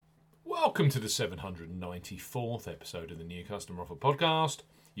Welcome to the 794th episode of the New Customer Offer Podcast.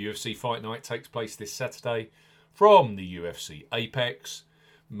 UFC Fight Night takes place this Saturday from the UFC Apex.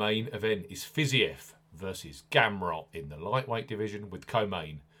 Main event is Fiziev versus Gamrot in the lightweight division, with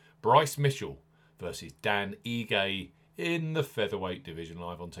co-main Bryce Mitchell versus Dan Ige in the featherweight division,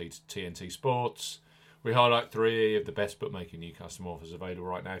 live on TNT Sports. We highlight three of the best bookmaker new customer offers available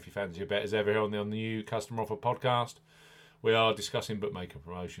right now if you fancy a bet as ever on the New Customer Offer Podcast. We are discussing bookmaker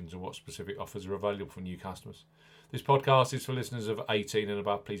promotions and what specific offers are available for new customers. This podcast is for listeners of 18 and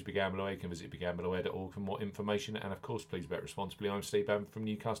above. Please be gamble aware. You can visit begambleaware.org for more information. And of course, please bet responsibly. I'm Steve Bamford from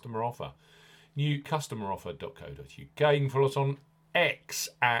New Customer Offer. newcustomeroffer.co.uk. You can follow us on X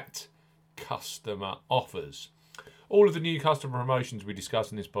at Customer Offers. All of the new customer promotions we discuss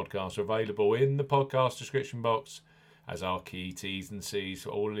in this podcast are available in the podcast description box as our key T's and C's for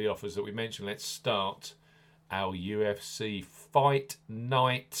all of the offers that we mentioned. Let's start our UFC Fight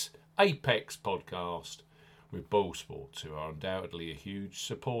Night Apex podcast with Ball Sports, who are undoubtedly a huge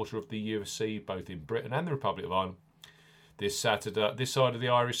supporter of the UFC, both in Britain and the Republic of Ireland. This Saturday, this side of the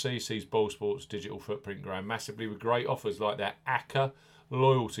Irish Sea sees Ball Sports' digital footprint grow massively with great offers like their ACCA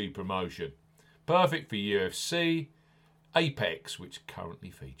loyalty promotion. Perfect for UFC Apex, which currently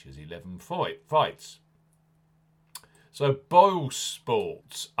features 11 fights. So Ball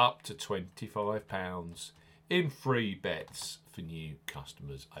Sports up to £25 in free bets for new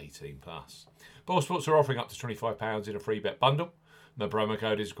customers 18 plus. Ball Sports are offering up to £25 in a free bet bundle. No promo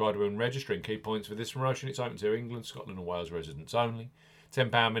code is required when registering. Key points for this promotion: it's open to England, Scotland and Wales residents only.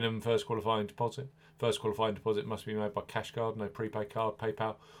 £10 minimum first qualifying deposit. First qualifying deposit must be made by cash card. No prepaid card,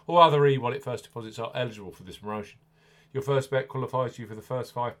 PayPal or other e-wallet first deposits are eligible for this promotion. Your first bet qualifies you for the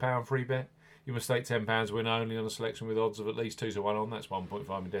first £5 free bet. You must stake £10 win only on a selection with odds of at least 2 to 1 on. That's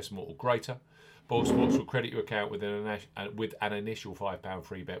 1.5 in decimal or greater. Ball Sports will credit your account with an initial £5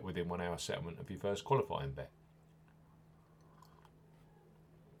 free bet within 1 hour settlement of your first qualifying bet.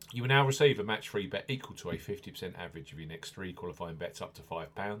 You will now receive a match free bet equal to a 50% average of your next 3 qualifying bets up to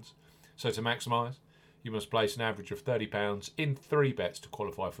 £5. So to maximise, you must place an average of £30 in 3 bets to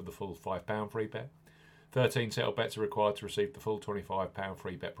qualify for the full £5 free bet. 13 settled bets are required to receive the full £25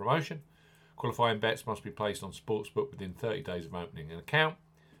 free bet promotion. Qualifying bets must be placed on Sportsbook within 30 days of opening an account.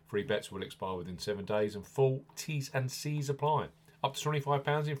 Free bets will expire within 7 days and full T's and C's apply. Up to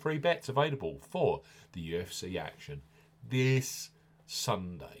 £25 in free bets available for the UFC action this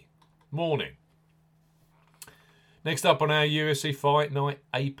Sunday morning. Next up on our UFC Fight Night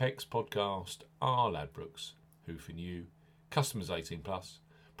Apex podcast are Ladbrokes, who for new customers 18 plus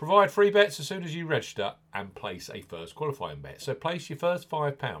provide free bets as soon as you register and place a first qualifying bet. So place your first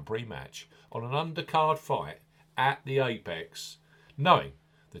 £5 pre-match on an undercard fight at the Apex, knowing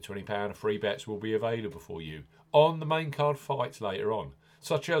the £20 of free bets will be available for you on the main card fights later on,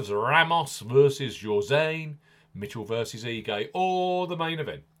 such as Ramos versus Jorzain, Mitchell versus Ige, or the main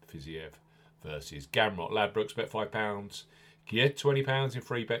event, Fiziev versus Gamrot. Ladbrokes, bet £5. Get £20 in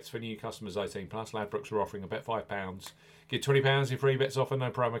free bets for new customers 18 plus. Ladbrokes are offering a bet £5. Get £20 in free bets offer.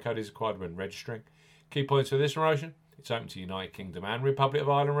 No promo code is required when registering. Key points for this promotion: it's open to United Kingdom and Republic of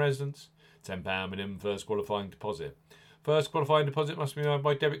Ireland residents. £10 minimum first qualifying deposit. First qualifying deposit must be made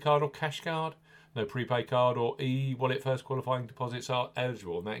by debit card or cash card. No prepaid card or e-wallet first qualifying deposits are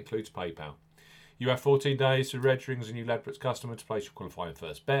eligible, and that includes PayPal. You have 14 days to registering as a new Ladbrokes customer to place your qualifying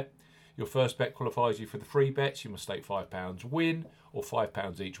first bet. Your first bet qualifies you for the free bets. You must stake £5 win or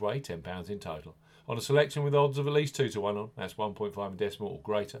 £5 each way, £10 in total, on a selection with odds of at least 2 to 1 on. That's 1.5 in decimal or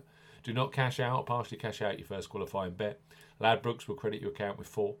greater. Do not cash out or partially cash out your first qualifying bet. Ladbrokes will credit your account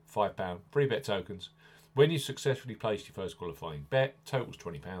with £4, £5 free bet tokens when you successfully place your first qualifying bet. Totals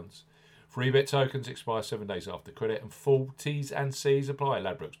 £20. Free bet tokens expire 7 days after credit and full T's and C's apply.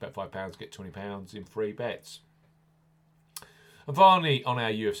 Ladbrokes, bet £5, get £20 in free bets. And finally, on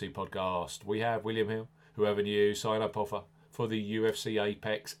our UFC podcast, we have William Hill, who have a new sign-up offer for the UFC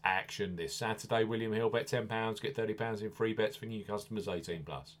Apex action this Saturday. William Hill, bet £10, get £30 in free bets for new customers 18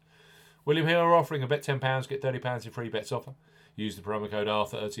 plus. William Hill are offering a bet £10, get £30 in free bets offer. Use the promo code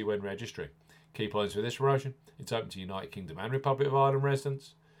R30 when registering. Key points for this promotion: it's open to United Kingdom and Republic of Ireland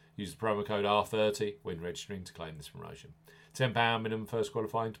residents. Use the promo code R30 when registering to claim this promotion. £10 minimum first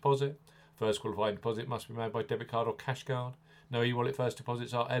qualifying deposit. First qualifying deposit must be made by debit card or cash card. No e-wallet first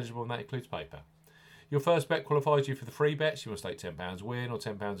deposits are eligible, and that includes PayPal. Your first bet qualifies you for the free bets. You must stake £10 win or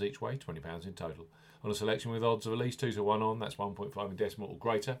 £10 each way, £20 in total, on a selection with odds of at least 2 to 1 on. That's 1.5 in decimal or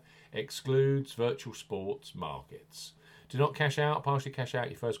greater. Excludes virtual sports markets. Do not cash out, partially cash out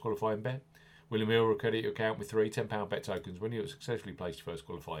your first qualifying bet. William Hill will credit your account with 3 £10 bet tokens when you have successfully placed your first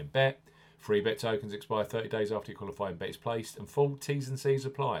qualifying bet. Free bet tokens expire 30 days after your qualifying bet is placed, and full T's and C's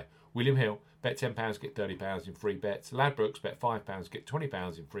apply. William Hill, bet £10, get £30 in free bets. Ladbrokes, bet £5, get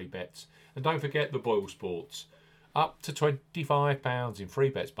 £20 in free bets. And don't forget the Boyle Sports, up to £25 in free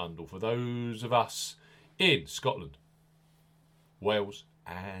bets bundle for those of us in Scotland, Wales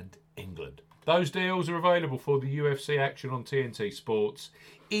and England. Those deals are available for the UFC action on TNT Sports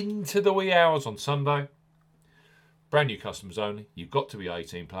into the wee hours on Sunday. Brand new customers only. You've got to be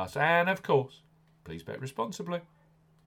 18 plus, and of course, please bet responsibly.